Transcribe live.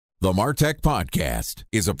The MarTech Podcast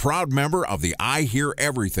is a proud member of the I Hear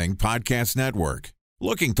Everything Podcast Network.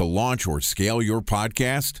 Looking to launch or scale your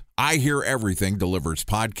podcast? I Hear Everything delivers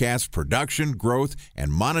podcast production, growth,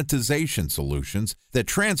 and monetization solutions that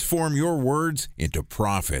transform your words into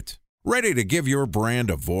profit. Ready to give your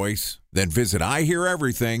brand a voice? Then visit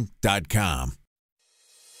iheareverything.com.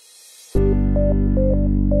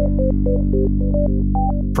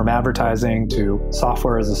 From advertising to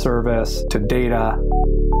software as a service to data.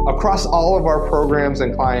 Across all of our programs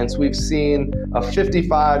and clients, we've seen a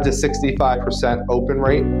 55 to 65% open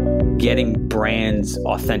rate. Getting brands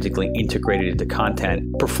authentically integrated into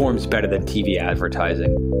content performs better than TV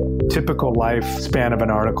advertising. Typical lifespan of an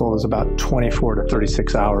article is about 24 to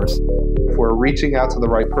 36 hours. If we're reaching out to the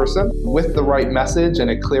right person with the right message and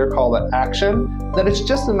a clear call to action, then it's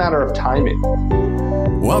just a matter of timing.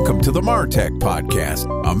 Welcome to the MarTech Podcast,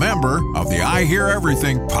 a member of the I Hear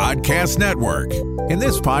Everything Podcast Network. In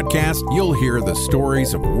this podcast, you'll hear the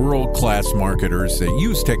stories of world-class marketers that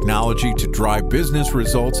use technology to drive business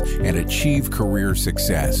results and achieve career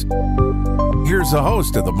success. Here's the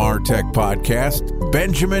host of the MarTech Podcast,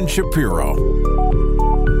 Benjamin Shapiro.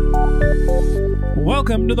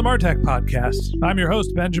 Welcome to the MarTech Podcast. I'm your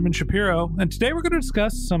host, Benjamin Shapiro, and today we're going to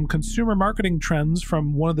discuss some consumer marketing trends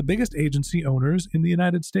from one of the biggest agency owners in the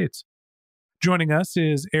United States. Joining us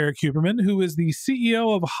is Eric Huberman, who is the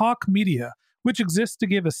CEO of Hawk Media, which exists to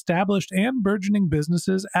give established and burgeoning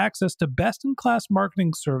businesses access to best-in-class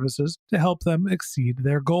marketing services to help them exceed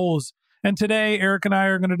their goals. And today, Eric and I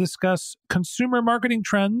are going to discuss consumer marketing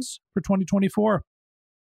trends for 2024.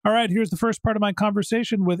 All right, here's the first part of my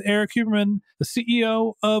conversation with Eric Huberman, the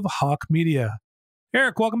CEO of Hawk Media.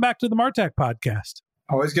 Eric, welcome back to the MarTech Podcast.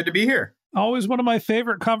 Always good to be here. Always one of my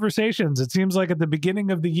favorite conversations. It seems like at the beginning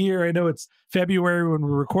of the year, I know it's February when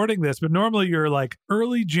we're recording this, but normally you're like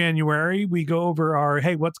early January. We go over our,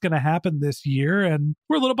 hey, what's going to happen this year? And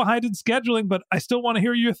we're a little behind in scheduling, but I still want to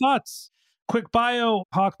hear your thoughts. Quick bio,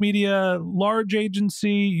 Hawk Media, large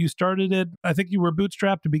agency. You started it, I think you were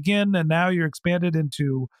bootstrapped to begin, and now you're expanded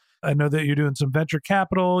into, I know that you're doing some venture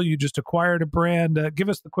capital. You just acquired a brand. Give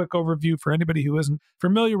us the quick overview for anybody who isn't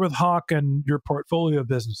familiar with Hawk and your portfolio of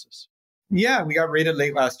businesses. Yeah, we got rated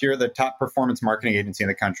late last year the top performance marketing agency in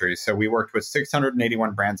the country. So we worked with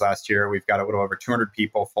 681 brands last year. We've got a little over 200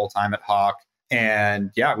 people full-time at Hawk.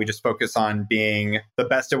 And yeah, we just focus on being the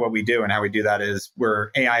best at what we do. And how we do that is we're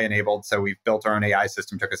AI enabled. So we've built our own AI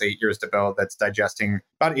system. Took us 8 years to build. That's digesting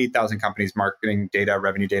about 8,000 companies' marketing data,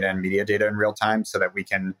 revenue data, and media data in real time so that we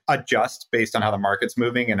can adjust based on how the market's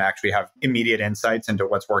moving and actually have immediate insights into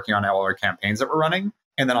what's working on all our campaigns that we're running.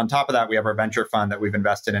 And then on top of that, we have our venture fund that we've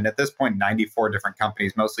invested in at this point, 94 different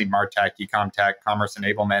companies, mostly MarTech, e-com tech, commerce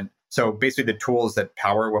enablement. So basically the tools that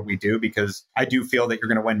power what we do, because I do feel that you're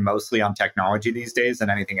going to win mostly on technology these days than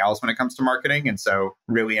anything else when it comes to marketing. And so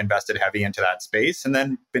really invested heavy into that space and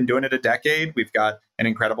then been doing it a decade. We've got an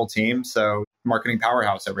incredible team. So marketing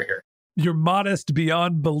powerhouse over here. You're modest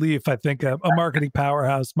beyond belief. I think a marketing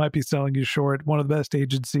powerhouse might be selling you short. One of the best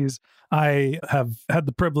agencies I have had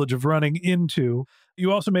the privilege of running into.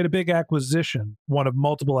 You also made a big acquisition, one of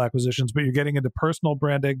multiple acquisitions, but you're getting into personal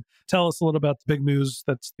branding. Tell us a little about the big news.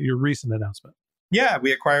 That's your recent announcement. Yeah,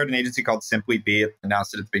 we acquired an agency called Simply Be,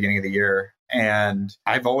 announced it at the beginning of the year. And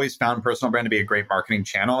I've always found personal brand to be a great marketing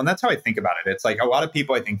channel. And that's how I think about it. It's like a lot of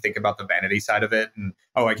people, I think about the vanity side of it. And,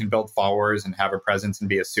 oh, I can build followers and have a presence and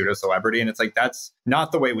be a pseudo celebrity. And it's like, that's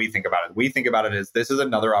not the way we think about it. We think about it as this is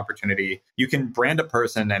another opportunity. You can brand a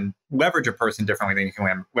person and leverage a person differently than you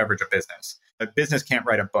can leverage a business. A business can't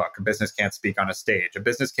write a book. A business can't speak on a stage. A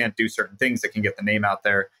business can't do certain things that can get the name out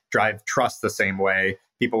there, drive trust the same way.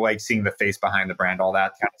 People like seeing the face behind the brand, all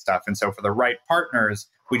that kind of stuff. And so for the right partners,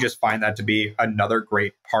 we just find that to be another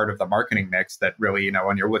great part of the marketing mix that really,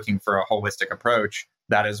 when you're looking for a holistic approach,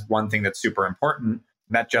 that is one thing that's super important.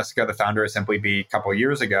 Met Jessica, the founder of Simply Be, a couple of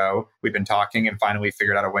years ago. We've been talking and finally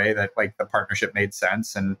figured out a way that the partnership made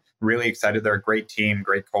sense and really excited. They're a great team,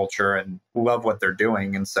 great culture, and love what they're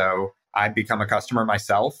doing. And so I've become a customer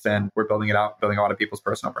myself and we're building it out, building a lot of people's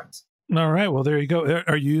personal brands. All right. Well, there you go.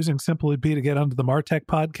 Are you using Simply Be to get onto the MarTech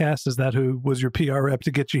Podcast? Is that who was your PR rep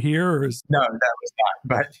to get you here? Or is No, that was not.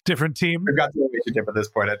 But different team? We've got the relationship at this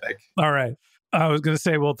point, I think. All right. I was going to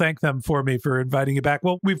say, well, thank them for me for inviting you back.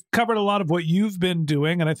 Well, we've covered a lot of what you've been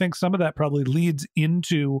doing, and I think some of that probably leads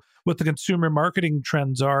into what the consumer marketing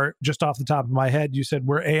trends are. Just off the top of my head, you said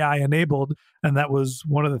we're AI enabled, and that was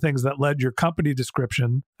one of the things that led your company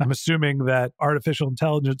description. I'm assuming that artificial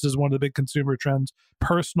intelligence is one of the big consumer trends.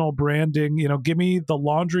 Personal branding, give me the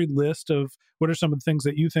laundry list of what are some of the things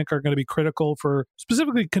that you think are going to be critical for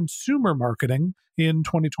specifically consumer marketing in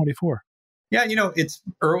 2024. Yeah, it's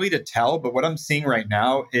early to tell, but what I'm seeing right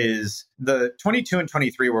now is the 22 and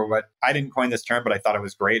 23 were what I didn't coin this term, but I thought it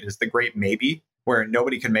was great, is the great maybe, where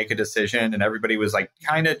nobody could make a decision and everybody was like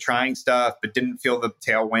kind of trying stuff, but didn't feel the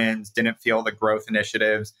tailwinds, didn't feel the growth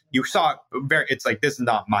initiatives. You saw it's like, this is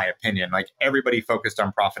not my opinion. Like everybody focused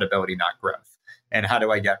on profitability, not growth. And how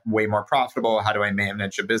do I get way more profitable? How do I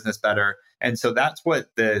manage a business better? And so that's what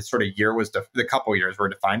the sort of year was, the couple years were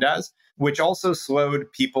defined as, which also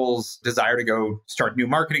slowed people's desire to go start new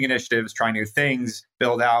marketing initiatives, try new things,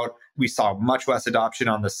 build out. We saw much less adoption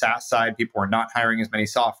on the SaaS side. People were not hiring as many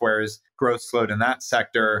softwares. Growth slowed in that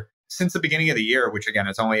sector. Since the beginning of the year, which again,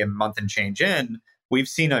 is only a month and change in, we've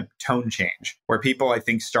seen a tone change where people, I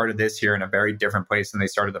think, started this year in a very different place than they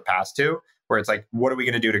started the past two, where it's like, what are we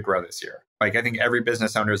going to do to grow this year? Like, I think every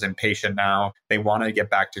business owner is impatient now. They want to get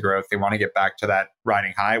back to growth. They want to get back to that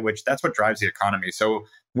riding high, which that's what drives the economy. So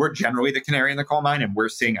we're generally the canary in the coal mine, and we're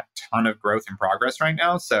seeing a ton of growth and progress right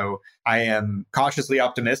now. So I am cautiously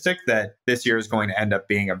optimistic that this year is going to end up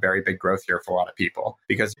being a very big growth year for a lot of people,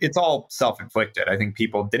 because it's all self-inflicted. I think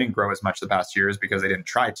people didn't grow as much the past years because they didn't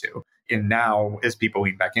try to. And now, as people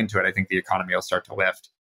lean back into it, I think the economy will start to lift.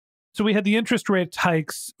 So we had the interest rate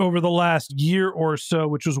hikes over the last year or so,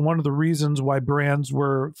 which was one of the reasons why brands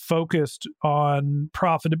were focused on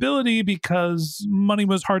profitability, because money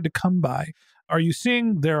was hard to come by. Are you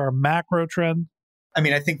seeing there are macro trends? I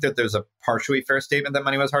mean, I think that there's a partially fair statement that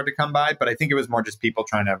money was hard to come by, but I think it was more just people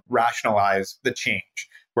trying to rationalize the change,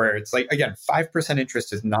 where it's like, again, 5%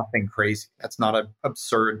 interest is nothing crazy. That's not an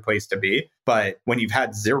absurd place to be. But when you've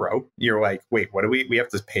had zero, you're like, wait, what do we have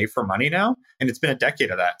to pay for money now? And it's been a decade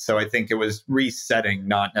of that. So I think it was resetting,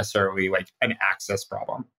 not necessarily like an access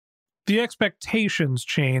problem. The expectations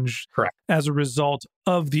changed Correct. as a result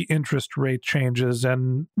of the interest rate changes,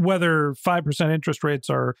 and whether 5% interest rates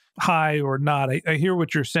are high or not, I hear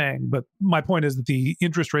what you're saying, but my point is that the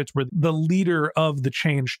interest rates were the leader of the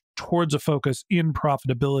change towards a focus in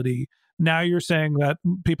profitability. Now you're saying that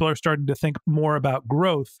people are starting to think more about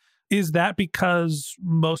growth. Is that because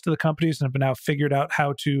most of the companies have now figured out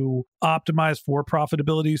how to optimize for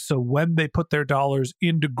profitability, so when they put their dollars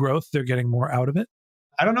into growth, they're getting more out of it?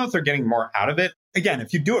 I don't know if they're getting more out of it. Again,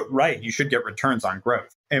 if you do it right, you should get returns on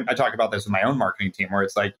growth. And I talk about this with my own marketing team, where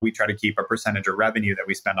it's like, we try to keep a percentage of revenue that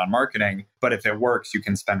we spend on marketing, but if it works, you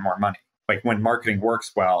can spend more money. Like when marketing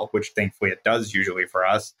works well, which thankfully it does usually for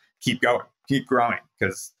us, keep going, keep growing,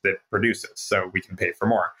 because it produces, so we can pay for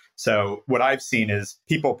more. So what I've seen is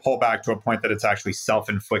people pull back to a point that it's actually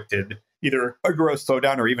self-inflicted, either a growth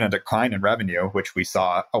slowdown or even a decline in revenue, which we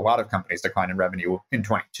saw a lot of companies decline in revenue in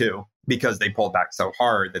 22 because they pulled back so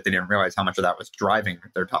hard that they didn't realize how much of that was driving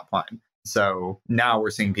their top line. So now we're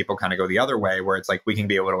seeing people kind of go the other way, where it's like, we can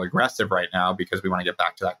be a little aggressive right now because we want to get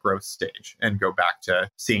back to that growth stage and go back to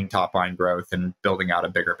seeing top line growth and building out a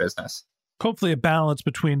bigger business. Hopefully a balance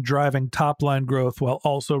between driving top line growth while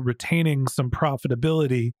also retaining some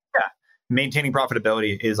profitability. Yeah. Maintaining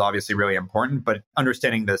profitability is obviously really important, but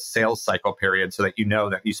understanding the sales cycle period so that you know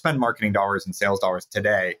that you spend marketing dollars and sales dollars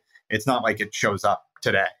today, it's not like it shows up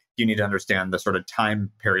today. You need to understand the sort of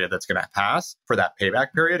time period that's going to pass for that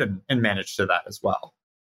payback period and manage to that as well.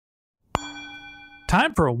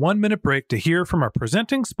 Time for a 1-minute break to hear from our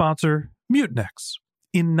presenting sponsor, Mutinex.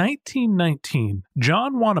 In 1919,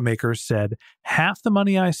 John Wanamaker said, "Half the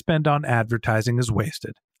money I spend on advertising is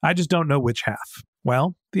wasted. I just don't know which half."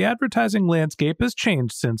 Well, the advertising landscape has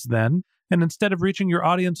changed since then, and instead of reaching your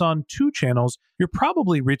audience on 2 channels, you're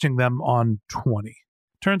probably reaching them on 20.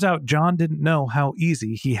 Turns out John didn't know how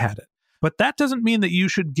easy he had it. But that doesn't mean that you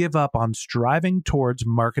should give up on striving towards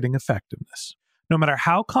marketing effectiveness. No matter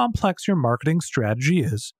how complex your marketing strategy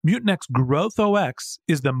is, Mutinex GrowthOS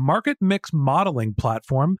is the market mix modeling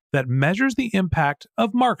platform that measures the impact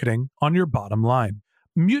of marketing on your bottom line.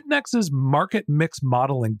 Mutinex's market mix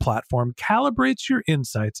modeling platform calibrates your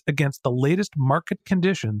insights against the latest market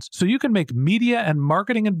conditions so you can make media and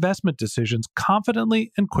marketing investment decisions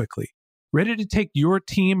confidently and quickly. Ready to take your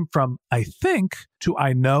team from I think to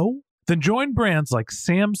I know? Then join brands like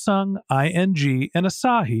Samsung, ING, and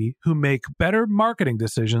Asahi who make better marketing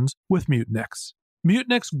decisions with Mutinex.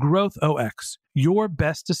 Mutinex GrowthOS. Your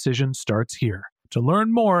best decision starts here. To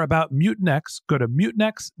learn more about Mutinex, go to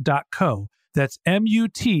mutinex.co. That's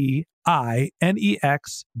MUTINEX.co.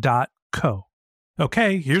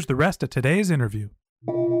 Okay, here's the rest of today's interview.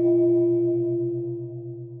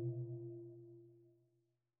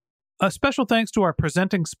 A special thanks to our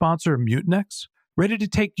presenting sponsor, Mutinex. Ready to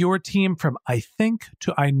take your team from I think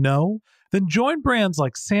to I know? Then join brands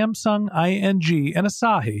like Samsung, ING, and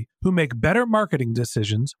Asahi who make better marketing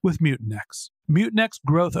decisions with Mutinex. Mutinex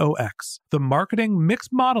Growth OS, the marketing mix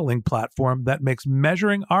modeling platform that makes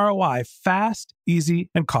measuring ROI fast, easy,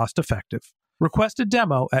 and cost-effective. Request a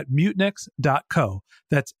demo at Mutinex.co.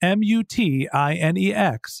 That's Mutinex.co.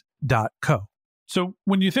 So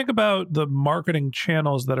when you think about the marketing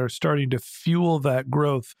channels that are starting to fuel that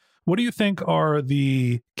growth, what do you think are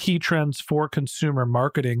the key trends for consumer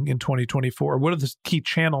marketing in 2024? What are the key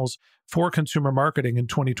channels for consumer marketing in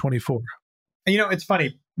 2024? It's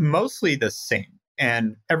funny, mostly the same.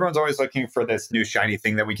 And everyone's always looking for this new shiny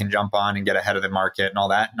thing that we can jump on and get ahead of the market and all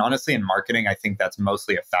that. And honestly, in marketing, I think that's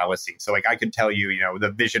mostly a fallacy. So I could tell you,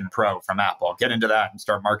 the Vision Pro from Apple, get into that and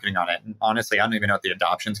start marketing on it. And honestly, I don't even know what the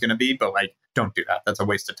adoption is going to be, but don't do that. That's a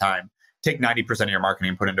waste of time. Take 90% of your marketing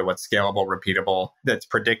and put into what's scalable, repeatable, that's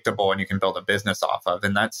predictable, and you can build a business off of.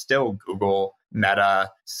 And that's still Google,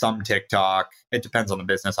 Meta, some TikTok. It depends on the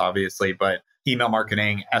business, obviously, but email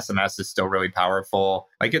marketing, SMS is still really powerful.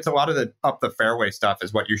 It's a lot of the up the fairway stuff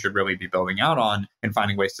is what you should really be building out on and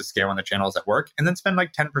finding ways to scale on the channels that work. And then spend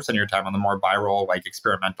 10% of your time on the more viral,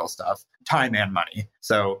 experimental stuff, time and money.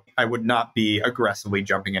 So I would not be aggressively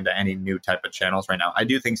jumping into any new type of channels right now. I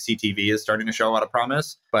do think CTV is starting to show a lot of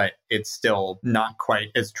promise, but it's still not quite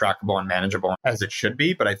as trackable and manageable as it should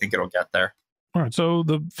be, but I think it'll get there. All right. So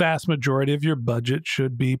the vast majority of your budget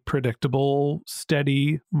should be predictable,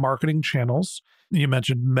 steady marketing channels. You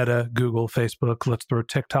mentioned Meta, Google, Facebook. Let's throw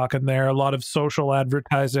TikTok in there. A lot of social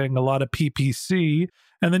advertising, a lot of PPC.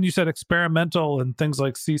 And then you said experimental and things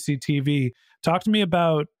like CCTV. Talk to me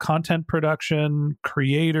about content production,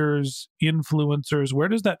 creators, influencers. Where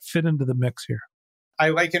does that fit into the mix here? I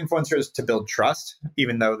like influencers to build trust,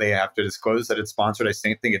 even though they have to disclose that it's sponsored. I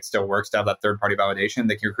think it still works to have that third-party validation.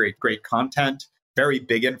 They can create great content. Very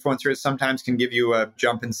big influencers sometimes can give you a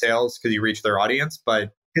jump in sales because you reach their audience,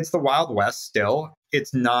 but it's the Wild West still.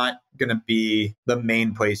 It's not going to be the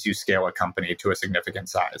main place you scale a company to a significant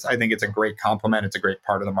size. I think it's a great complement. It's a great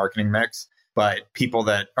part of the marketing mix. But people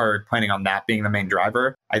that are planning on that being the main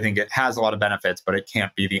driver, I think it has a lot of benefits, but it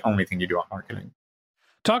can't be the only thing you do on marketing.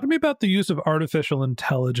 Talk to me about the use of artificial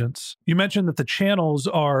intelligence. You mentioned that the channels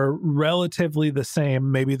are relatively the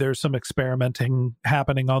same. Maybe there's some experimenting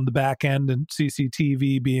happening on the back end, and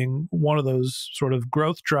CCTV being one of those sort of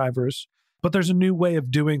growth drivers. But there's a new way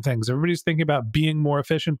of doing things. Everybody's thinking about being more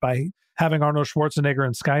efficient by having Arnold Schwarzenegger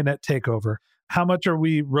and Skynet take over. How much are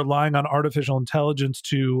we relying on artificial intelligence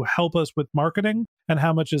to help us with marketing? And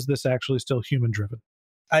how much is this actually still human-driven?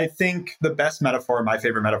 I think the best metaphor, my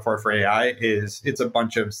favorite metaphor for AI is it's a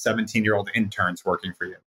bunch of 17-year-old interns working for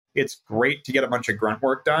you. It's great to get a bunch of grunt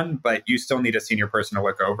work done, but you still need a senior person to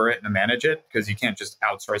look over it and to manage it because you can't just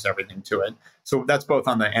outsource everything to it. So that's both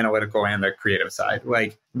on the analytical and the creative side.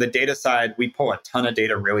 The data side, we pull a ton of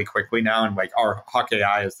data really quickly now. And our Hawk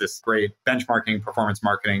AI is this great benchmarking, performance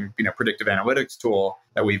marketing, predictive analytics tool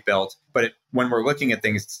that we've built. But when we're looking at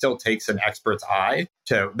things, it still takes an expert's eye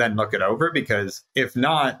to then look it over, because if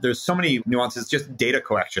not, there's so many nuances. Just data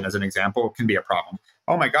collection, as an example, can be a problem.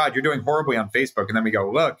 Oh my God, you're doing horribly on Facebook. And then we go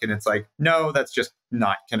look, and it's no, that's just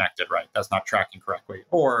not connected right. That's not tracking correctly.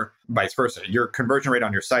 Or vice versa. Your conversion rate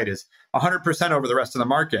on your site is 100% over the rest of the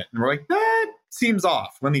market. And we're that seems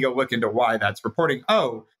off. Let me go look into why that's reporting.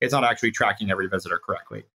 Oh, it's not actually tracking every visitor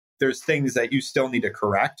correctly. There's things that you still need to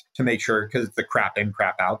correct to make sure, because it's the crap in,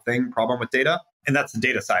 crap out thing problem with data. And that's the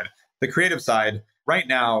data side. The creative side, right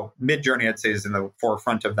now, Midjourney, I'd say, is in the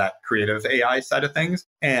forefront of that creative AI side of things.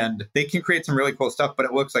 And they can create some really cool stuff, but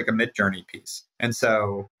it looks like a Midjourney piece. And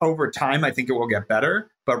so over time, I think it will get better.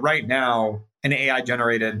 But right now, an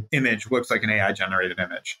AI-generated image looks like an AI-generated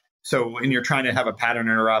image. So when you're trying to have a pattern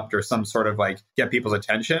interrupt or some sort of get people's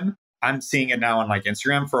attention, I'm seeing it now on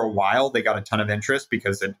Instagram. For a while, they got a ton of interest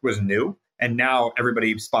because it was new. And now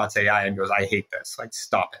everybody spots AI and goes, I hate this.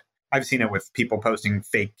 Stop it. I've seen it with people posting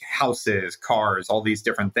fake houses, cars, all these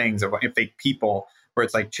different things of fake people, where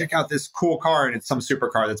it's check out this cool car, and it's some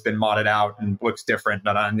supercar that's been modded out and looks different.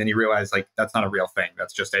 And then you realize that's not a real thing.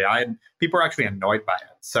 That's just AI. And people are actually annoyed by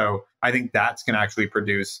it. So I think that's going to actually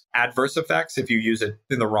produce adverse effects if you use it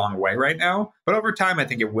in the wrong way right now. But over time, I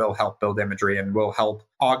think it will help build imagery and will help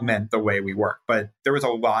augment the way we work. But there was a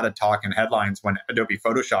lot of talk and headlines when Adobe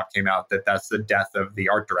Photoshop came out that that's the death of the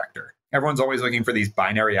art director. Everyone's always looking for these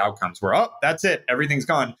binary outcomes where, that's it. Everything's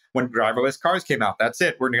gone. When driverless cars came out, that's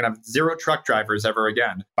it. We're going to have 0 truck drivers ever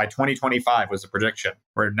again. By 2025 was a prediction.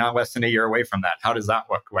 We're now less than a year away from that. How does that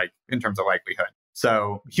look like in terms of likelihood?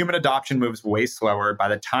 So human adoption moves way slower. By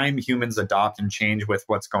the time humans adopt and change with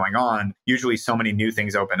what's going on, usually so many new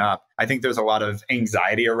things open up. I think there's a lot of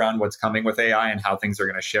anxiety around what's coming with AI and how things are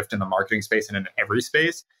going to shift in the marketing space and in every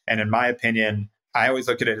space. And in my opinion, I always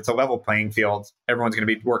look at it, it's a level playing field. Everyone's going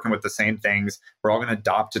to be working with the same things. We're all going to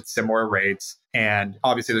adopt at similar rates. And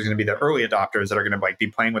obviously there's going to be the early adopters that are going to be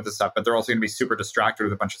playing with this stuff, but they're also going to be super distracted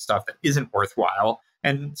with a bunch of stuff that isn't worthwhile.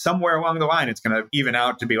 And somewhere along the line, it's going to even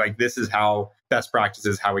out to be like, this is how best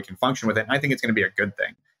practices, how we can function with it. And I think it's going to be a good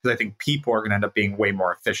thing because I think people are going to end up being way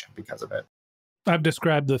more efficient because of it. I've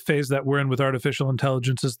described the phase that we're in with artificial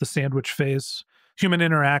intelligence as the sandwich phase. Human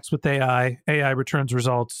interacts with AI, AI returns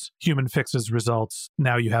results, human fixes results.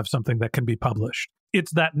 Now you have something that can be published.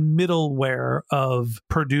 It's that middleware of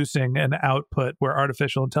producing an output where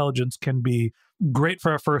artificial intelligence can be great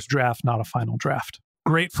for a first draft, not a final draft.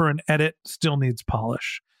 Great for an edit, still needs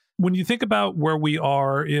polish. When you think about where we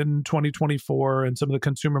are in 2024 and some of the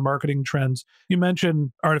consumer marketing trends, you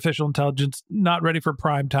mentioned artificial intelligence not ready for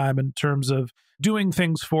prime time in terms of doing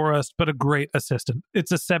things for us, but a great assistant.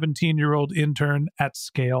 It's a 17-year-old intern at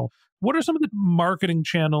scale. What are some of the marketing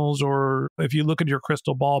channels, or if you look at your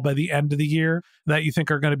crystal ball by the end of the year, that you think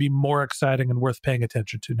are going to be more exciting and worth paying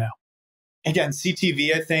attention to now? Again,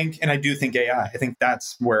 CTV, I think, and I do think AI. I think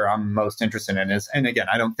that's where I'm most interested in is, and again,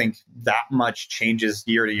 I don't think that much changes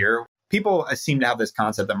year to year. People seem to have this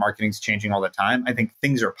concept that marketing's changing all the time. I think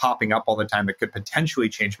things are popping up all the time that could potentially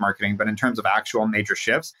change marketing. But in terms of actual major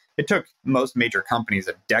shifts, it took most major companies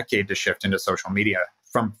a decade to shift into social media.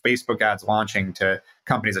 From Facebook ads launching to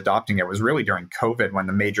companies adopting it was really during COVID when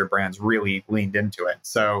the major brands really leaned into it.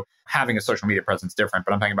 So having a social media presence is different,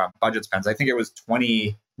 but I'm talking about budget spends. I think it was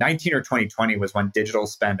 2019 or 2020 was when digital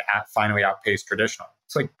spend finally outpaced traditional.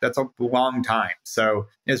 It's like, that's a long time. So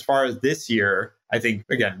as far as this year, I think,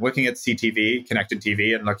 again, looking at CTV, connected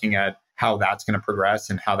TV, and looking at how that's going to progress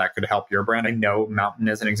and how that could help your brand. I know Mountain,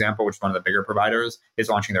 as an example, which is one of the bigger providers, is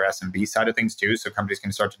launching their SMB side of things too. So companies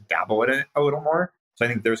can start to dabble in it a little more. So I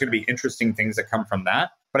think there's going to be interesting things that come from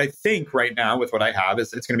that. But I think right now with what I have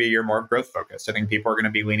is it's going to be a year more of growth focused. I think people are going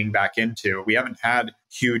to be leaning back into, we haven't had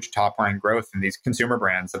huge top line growth in these consumer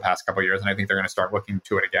brands the past couple of years. And I think they're going to start looking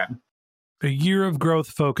to it again. A year of growth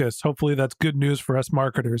focus. Hopefully that's good news for us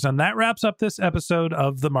marketers. And that wraps up this episode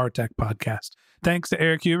of the MarTech Podcast. Thanks to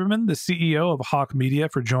Eric Huberman, the CEO of Hawk Media,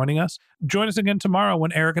 for joining us. Join us again tomorrow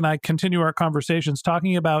when Eric and I continue our conversations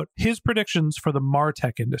talking about his predictions for the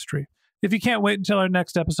MarTech industry. If you can't wait until our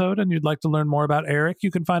next episode and you'd like to learn more about Eric,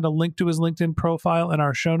 you can find a link to his LinkedIn profile in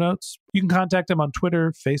our show notes. You can contact him on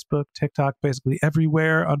Twitter, Facebook, TikTok, basically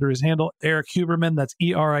everywhere under his handle, Eric Huberman. That's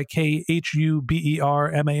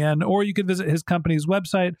ErikHuberman, or you can visit his company's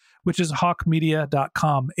website, which is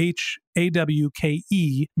hawkmedia.com,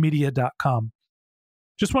 HAWKE media.com.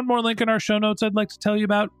 Just one more link in our show notes I'd like to tell you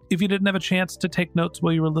about. If you didn't have a chance to take notes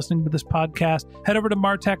while you were listening to this podcast, head over to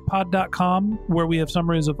martechpod.com, where we have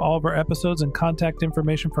summaries of all of our episodes and contact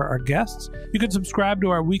information for our guests. You can subscribe to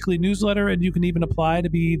our weekly newsletter, and you can even apply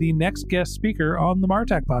to be the next guest speaker on the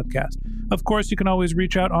MarTech Podcast. Of course, you can always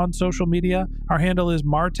reach out on social media. Our handle is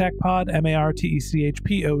MarTechPod,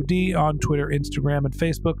 MarTechPod, on Twitter, Instagram, and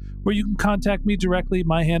Facebook, where you can contact me directly.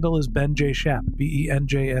 My handle is Ben J. Shap,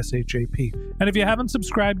 BenJShap. And if you haven't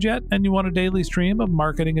subscribed yet and you want a daily stream of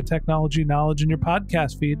marketing and technology knowledge in your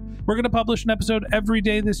podcast feed, we're going to publish an episode every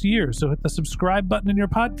day this year. So hit the subscribe button in your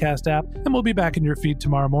podcast app and we'll be back in your feed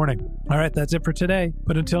tomorrow morning. All right, that's it for today.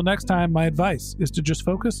 But until next time, my advice is to just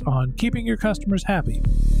focus on keeping your customers happy.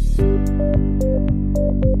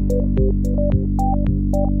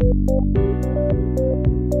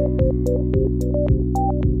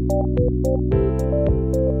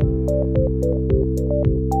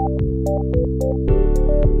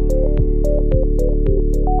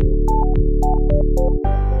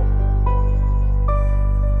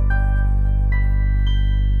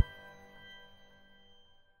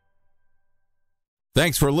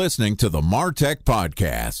 Thanks for listening to the MarTech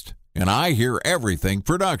Podcast, an I Hear Everything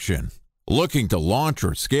production. Looking to launch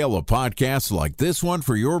or scale a podcast like this one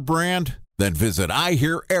for your brand? Then visit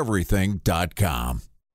iHearEverything.com.